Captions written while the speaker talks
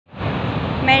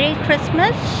Merry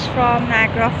Christmas from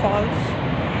Niagara Falls,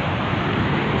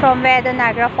 from where the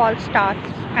Niagara Falls starts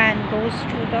and goes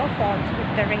to the falls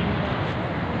with the rainbow.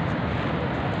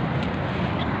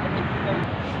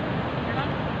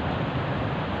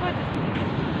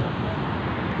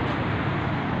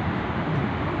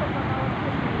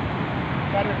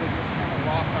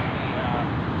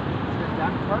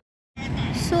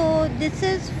 So this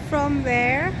is from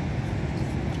where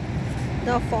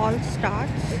the fall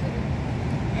starts,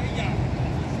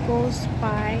 goes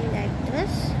by like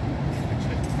this,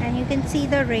 and you can see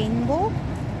the rainbow.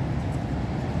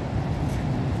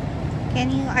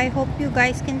 I hope you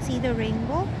guys can see the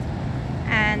rainbow,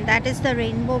 and that is the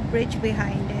rainbow bridge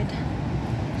behind it.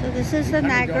 So this is the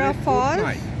Niagara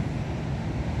Falls,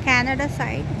 Canada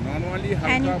side,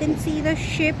 and you can see the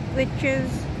ship which is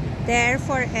there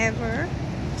forever,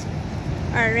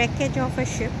 a wreckage of a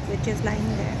ship which is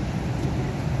lying there.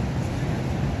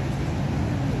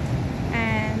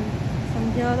 And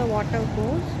from here the water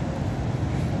goes,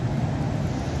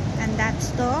 and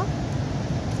that's the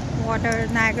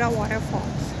Niagara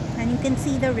waterfalls, and you can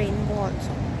see the rainbow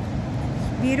also.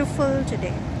 It's beautiful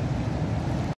today.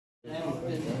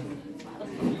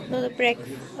 So the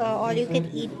all you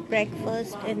can eat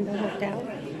breakfast in the hotel.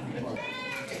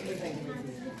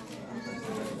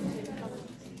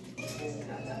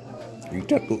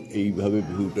 এটা তো এইভাবে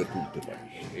ভিউটা তুলতে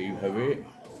পারিস, এইভাবে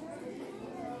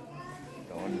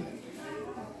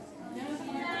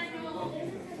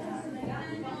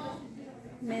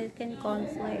Milk and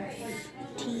cornflakes,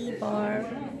 tea bar,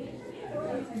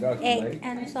 egg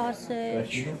and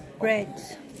sausage, breads.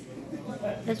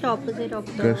 Just opposite of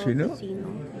the casino.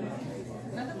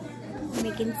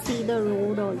 We can see the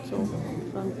road also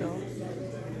from here.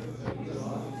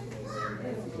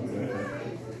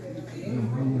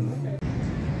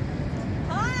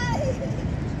 Hi!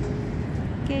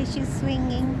 Okay, she's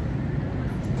swinging.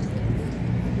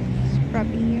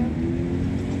 Scrubby here.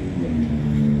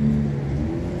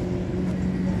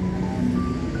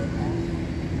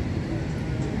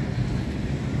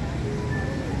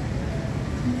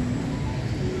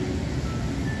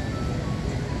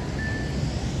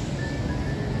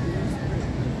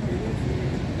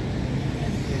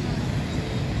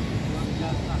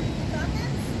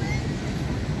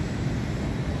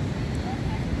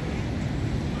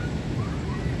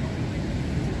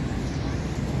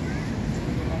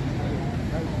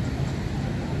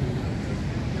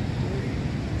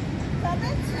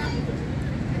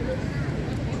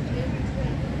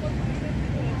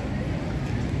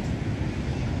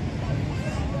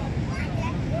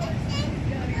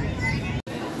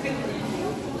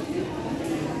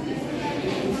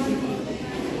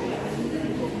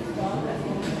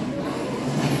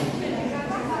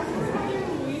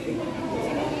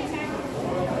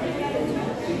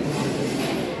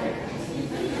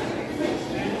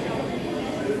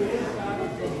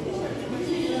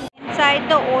 Inside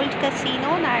the old casino,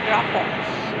 Niagara Falls.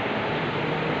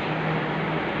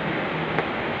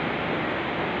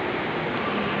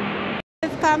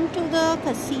 We've come to the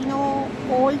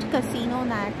old casino,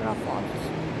 Niagara Falls.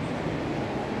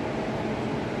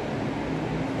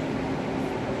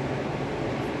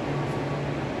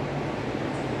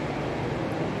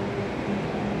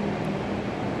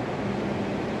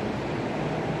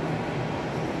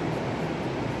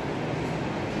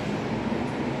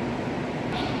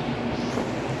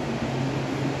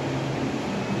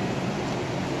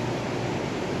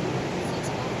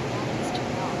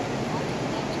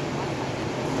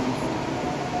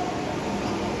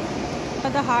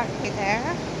 The heart there.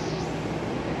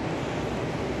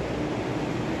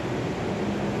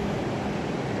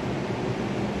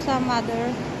 Some other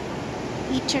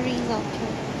eateries out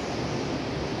here.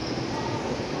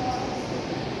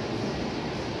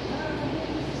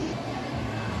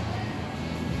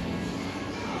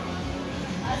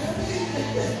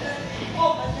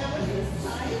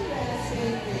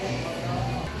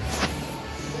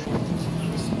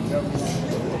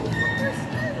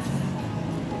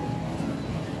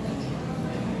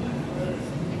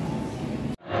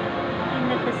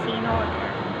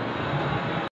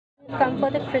 Come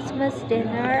for the Christmas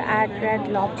dinner at Red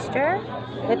Lobster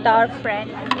with our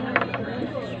friend,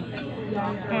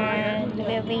 and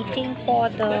we're waiting for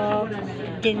the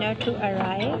dinner to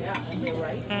arrive,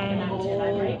 and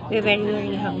we're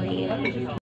very hungry.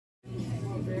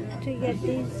 To get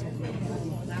these.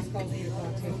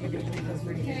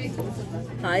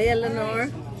 Hi Eleanor.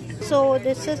 So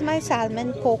this is my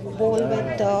salmon poke bowl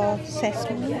with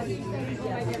sesame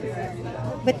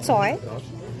with soy.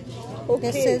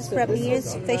 Okay, this is Prabeer's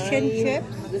fish and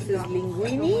chips. This is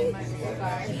linguine,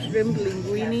 shrimp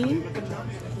linguine,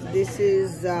 This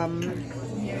is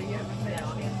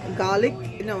garlic,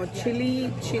 no,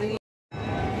 chili.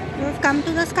 We've come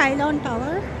to the Skylon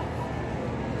Tower.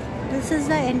 This is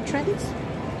the entrance.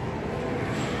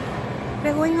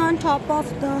 We're going on top of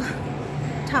the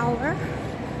tower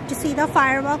to see the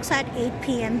fireworks at 8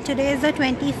 p.m. Today is the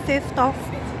 25th of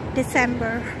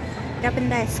December. Up in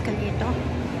the escalator.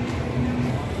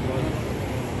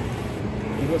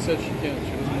 Eva said she can't.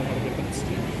 She doesn't know how to get that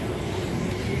stick.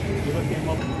 Eva came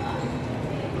up.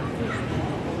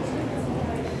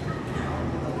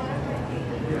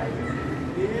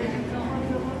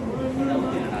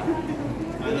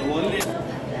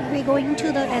 We're going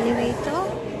to the elevator.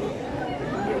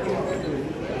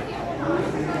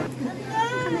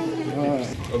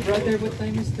 Brother, what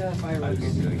time is the fireworks?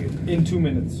 In 2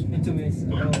 minutes. In 2 minutes.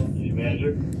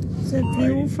 Manager? It's a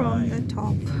view from the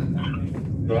top.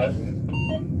 Go ahead.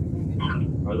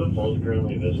 Are the falls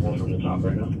currently visible from the top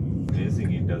right now?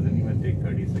 Racing, it doesn't even take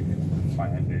 30 seconds.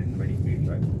 520 feet,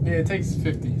 right? Yeah, it takes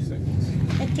 50 seconds.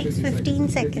 It takes 15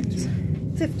 seconds.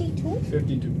 52?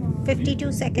 52.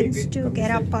 52 seconds to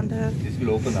get up on the... This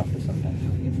will open after some time.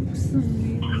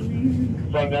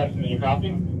 Front desk, is you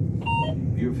copy?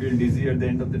 Do you feel dizzy at the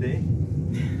end of the day?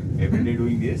 Every day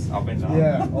doing this, up and down?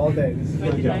 Yeah, all day. This is my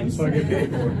 20 job. times. So I get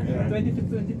paid for it. Yeah. 20 to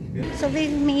 20. So we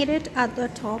made it at the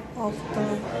top of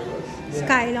the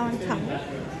Skylon Tower.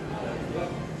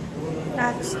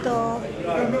 That's the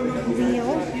view.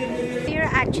 We're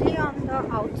actually on the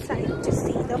outside to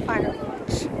see the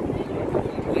fireworks,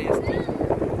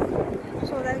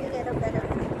 so that we get a better view.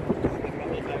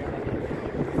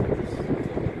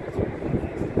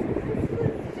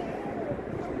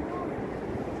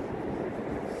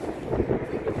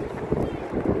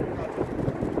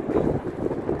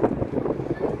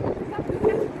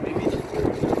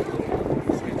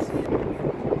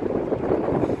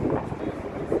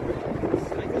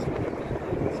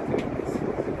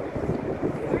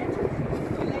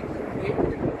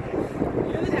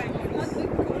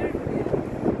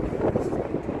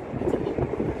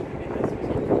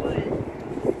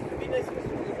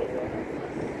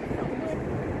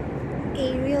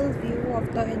 Aerial view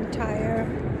of the entire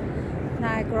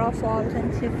Niagara Falls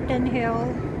and Clifton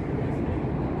Hill.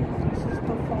 This is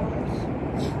the falls.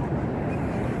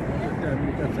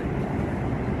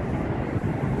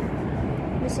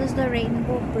 This is the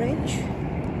Rainbow Bridge.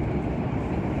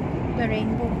 The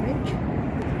Rainbow Bridge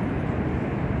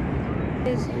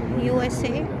is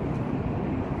USA.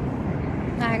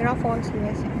 Niagara Falls,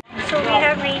 USA. So we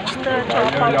have reached the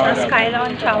top of the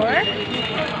Skylon Tower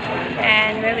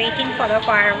and we're waiting for the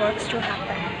fireworks to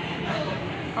happen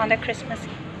on the Christmas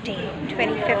Day,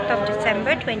 25th of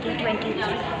December 2023.